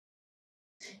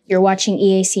You're watching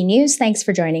EAC News. Thanks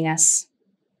for joining us.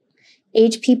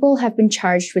 8 people have been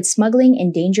charged with smuggling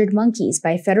endangered monkeys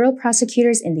by federal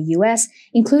prosecutors in the U.S.,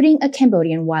 including a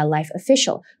Cambodian wildlife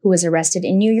official who was arrested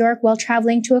in New York while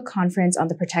traveling to a conference on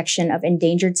the protection of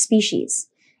endangered species.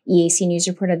 EAC News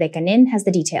reporter Dekanin has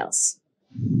the details.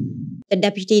 The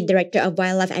Deputy Director of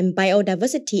Wildlife and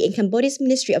Biodiversity in Cambodia's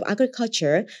Ministry of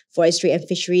Agriculture, Forestry and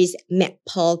Fisheries, Matt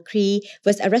Paul Cree,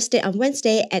 was arrested on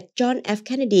Wednesday at John F.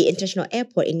 Kennedy International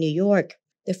Airport in New York.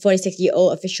 The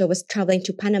 46-year-old official was traveling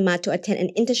to Panama to attend an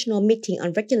international meeting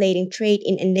on regulating trade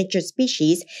in endangered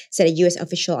species, said a U.S.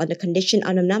 official on the condition of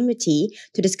anonymity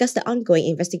to discuss the ongoing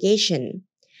investigation.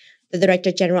 The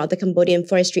Director General of the Cambodian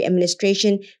Forestry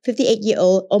Administration,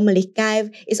 58-year-old Omalik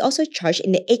Gaiv, is also charged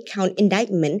in the 8-count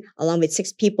indictment along with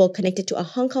 6 people connected to a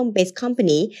Hong Kong-based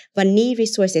company, Vani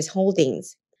Resources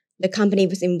Holdings. The company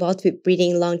was involved with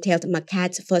breeding long-tailed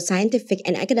macaques for scientific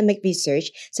and academic research,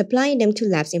 supplying them to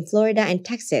labs in Florida and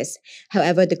Texas.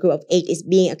 However, the group of 8 is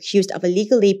being accused of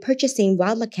illegally purchasing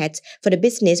wild macaques for the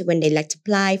business when they lacked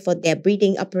supply for their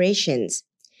breeding operations.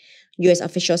 U.S.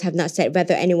 officials have not said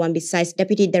whether anyone besides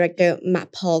Deputy Director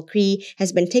Matt Paul Cree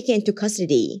has been taken into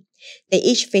custody. They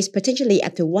each face potentially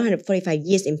up to 145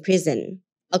 years in prison.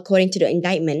 According to the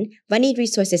indictment, Vani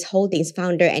Resources Holdings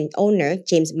founder and owner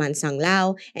James Mansang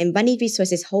Lau and Vani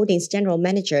Resources Holdings General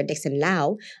Manager Dixon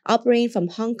Lau, operating from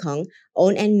Hong Kong,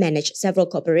 own and manage several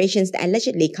corporations that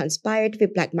allegedly conspired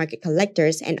with black market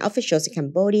collectors and officials in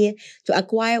Cambodia to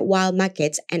acquire wild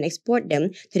macaques and export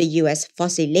them to the U.S.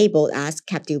 falsely labeled as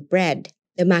captive bred.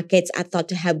 The macaques are thought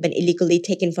to have been illegally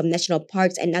taken from national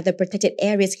parks and other protected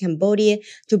areas in Cambodia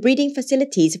to breeding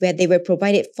facilities where they were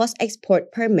provided false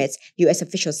export permits, U.S.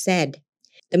 officials said.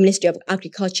 The Ministry of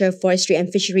Agriculture, Forestry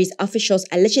and Fisheries officials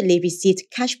allegedly received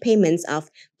cash payments of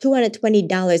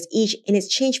 $220 each in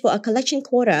exchange for a collection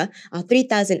quota of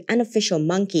 3,000 unofficial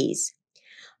monkeys.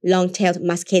 Long-tailed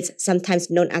muscats, sometimes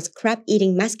known as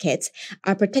crab-eating muscats,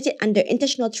 are protected under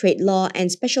international trade law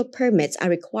and special permits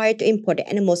are required to import the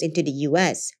animals into the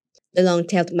U.S. The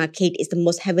long-tailed macaque is the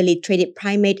most heavily traded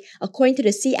primate according to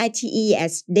the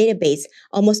CITES database,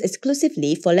 almost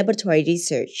exclusively for laboratory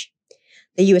research.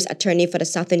 The U.S. Attorney for the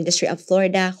Southern District of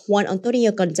Florida, Juan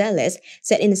Antonio Gonzalez,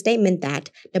 said in a statement that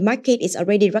the macaque is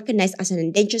already recognized as an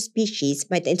endangered species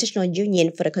by the International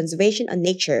Union for the Conservation of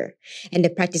Nature, and the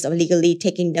practice of legally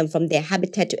taking them from their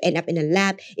habitat to end up in a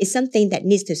lab is something that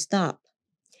needs to stop.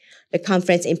 The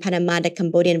conference in Panama that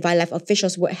Cambodian wildlife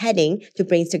officials were heading to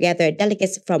bring together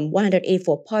delegates from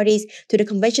 184 parties to the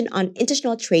Convention on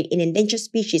International Trade in Endangered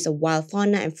Species of Wild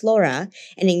Fauna and Flora,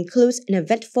 and includes an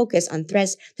event focused on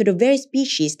threats to the very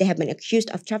species they have been accused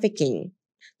of trafficking.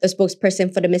 The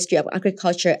spokesperson for the Ministry of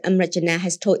Agriculture, Amrit Jana,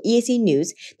 has told EAC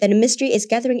News that the ministry is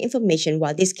gathering information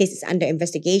while this case is under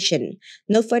investigation.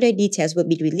 No further details will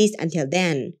be released until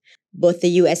then. Both the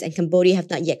U.S. and Cambodia have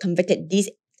not yet convicted these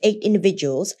 8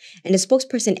 individuals, and the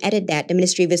spokesperson added that the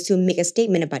ministry will soon make a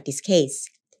statement about this case.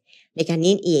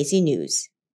 Dekanin, EAC News.